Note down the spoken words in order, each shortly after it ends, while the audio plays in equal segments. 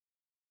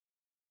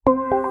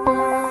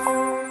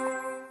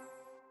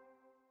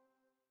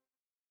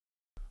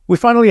We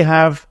finally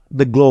have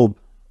the Globe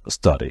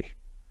study,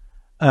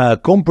 a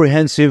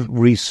comprehensive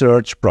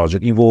research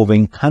project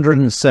involving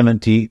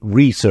 170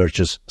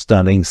 researchers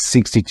studying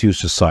 62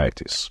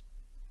 societies.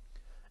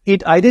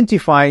 It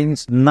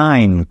identifies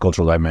 9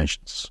 cultural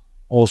dimensions.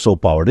 Also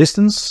power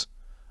distance,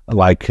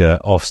 like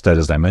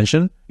Hofstede's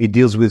dimension. It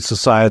deals with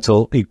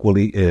societal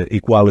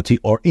equality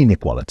or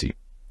inequality.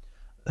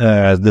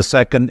 The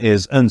second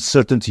is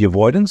uncertainty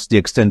avoidance, the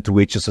extent to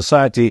which a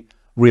society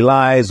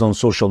relies on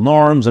social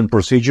norms and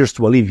procedures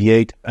to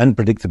alleviate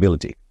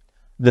unpredictability.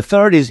 The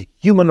third is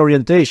human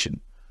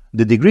orientation,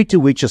 the degree to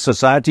which a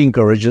society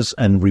encourages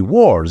and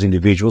rewards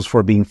individuals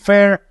for being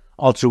fair,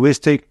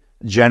 altruistic,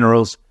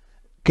 generous,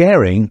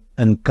 caring,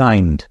 and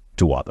kind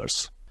to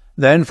others.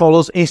 Then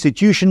follows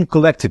institution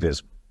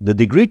collectivism, the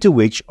degree to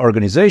which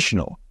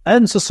organizational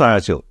and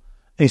societal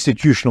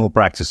institutional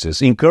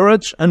practices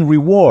encourage and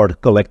reward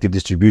collective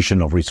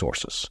distribution of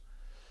resources.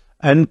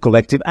 And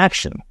collective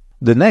action.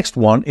 The next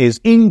one is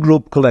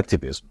in-group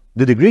collectivism,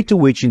 the degree to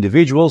which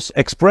individuals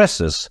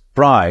expresses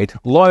pride,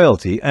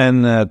 loyalty,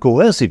 and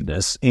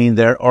cohesiveness in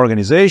their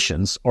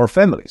organizations or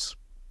families.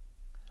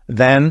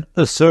 Then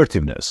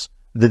assertiveness,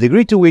 the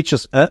degree to which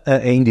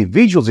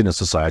individuals in a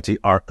society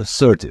are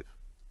assertive,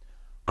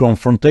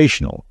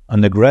 confrontational,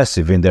 and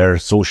aggressive in their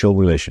social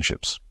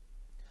relationships.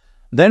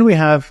 Then we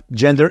have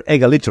gender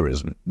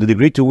egalitarism, the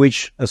degree to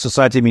which a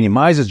society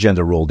minimizes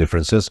gender role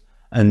differences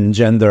and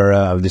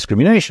gender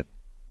discrimination.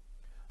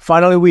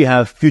 Finally, we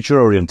have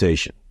future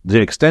orientation, the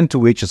extent to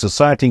which a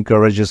society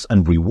encourages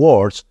and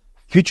rewards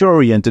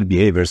future-oriented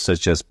behaviors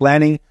such as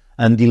planning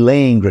and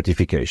delaying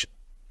gratification.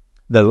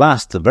 The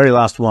very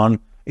last one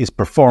is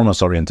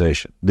performance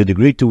orientation, the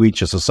degree to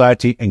which a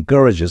society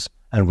encourages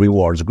and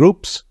rewards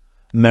groups,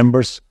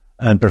 members,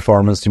 and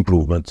performance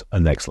improvement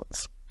and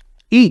excellence.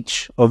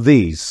 Each of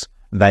these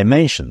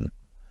dimensions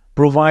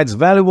provides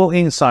valuable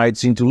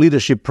insights into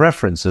leadership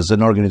preferences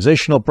and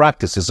organizational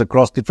practices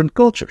across different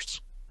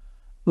cultures.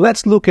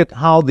 Let's look at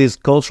how these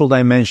cultural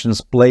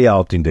dimensions play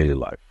out in daily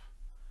life.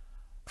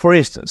 For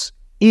instance,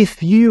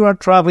 if you are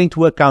traveling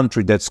to a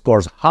country that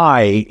scores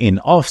high in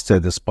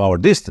Hofstede's power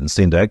distance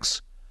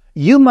index,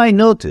 you might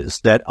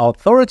notice that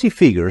authority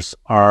figures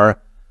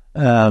are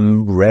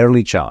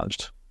rarely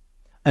challenged,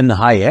 and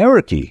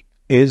hierarchy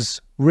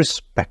is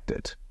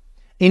respected.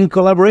 In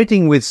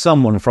collaborating with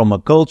someone from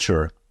a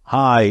culture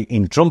high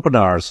in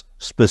Trompenaar's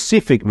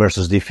specific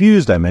versus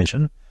diffuse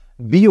dimension,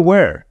 be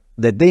aware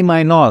that they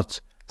might not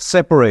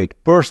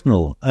separate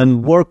personal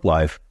and work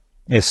life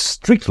as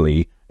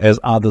strictly as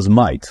others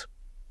might.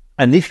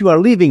 And if you are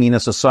living in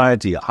a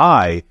society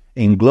high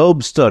in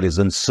Globe studies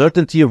and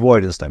certainty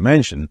avoidance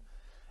dimension,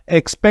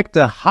 expect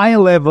a higher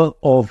level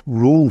of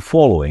rule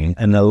following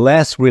and a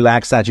less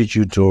relaxed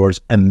attitude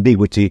towards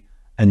ambiguity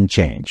and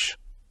change.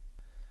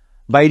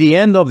 By the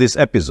end of this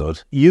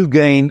episode, you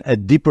gain a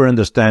deeper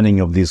understanding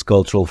of these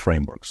cultural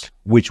frameworks,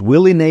 which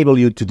will enable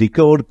you to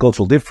decode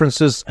cultural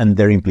differences and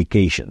their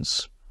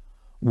implications.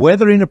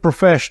 Whether in a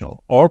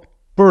professional or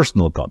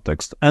personal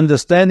context,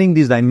 understanding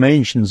these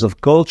dimensions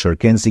of culture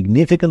can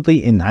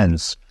significantly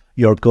enhance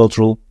your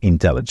cultural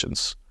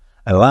intelligence,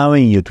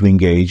 allowing you to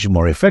engage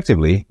more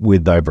effectively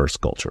with diverse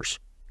cultures.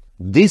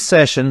 This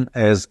session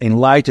has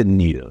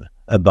enlightened you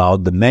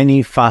about the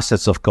many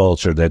facets of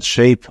culture that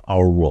shape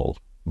our world.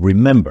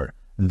 Remember,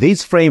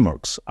 these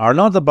frameworks are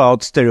not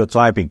about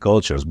stereotyping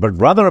cultures, but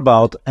rather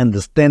about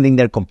understanding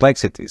their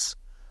complexities.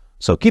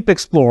 So keep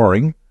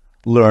exploring,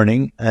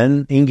 learning,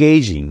 and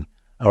engaging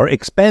or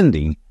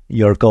expanding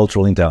your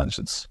cultural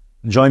intelligence.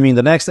 Join me in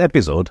the next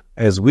episode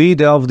as we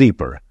delve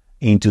deeper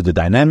into the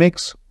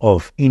dynamics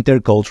of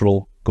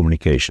intercultural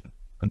communication.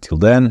 Until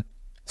then,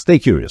 stay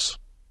curious.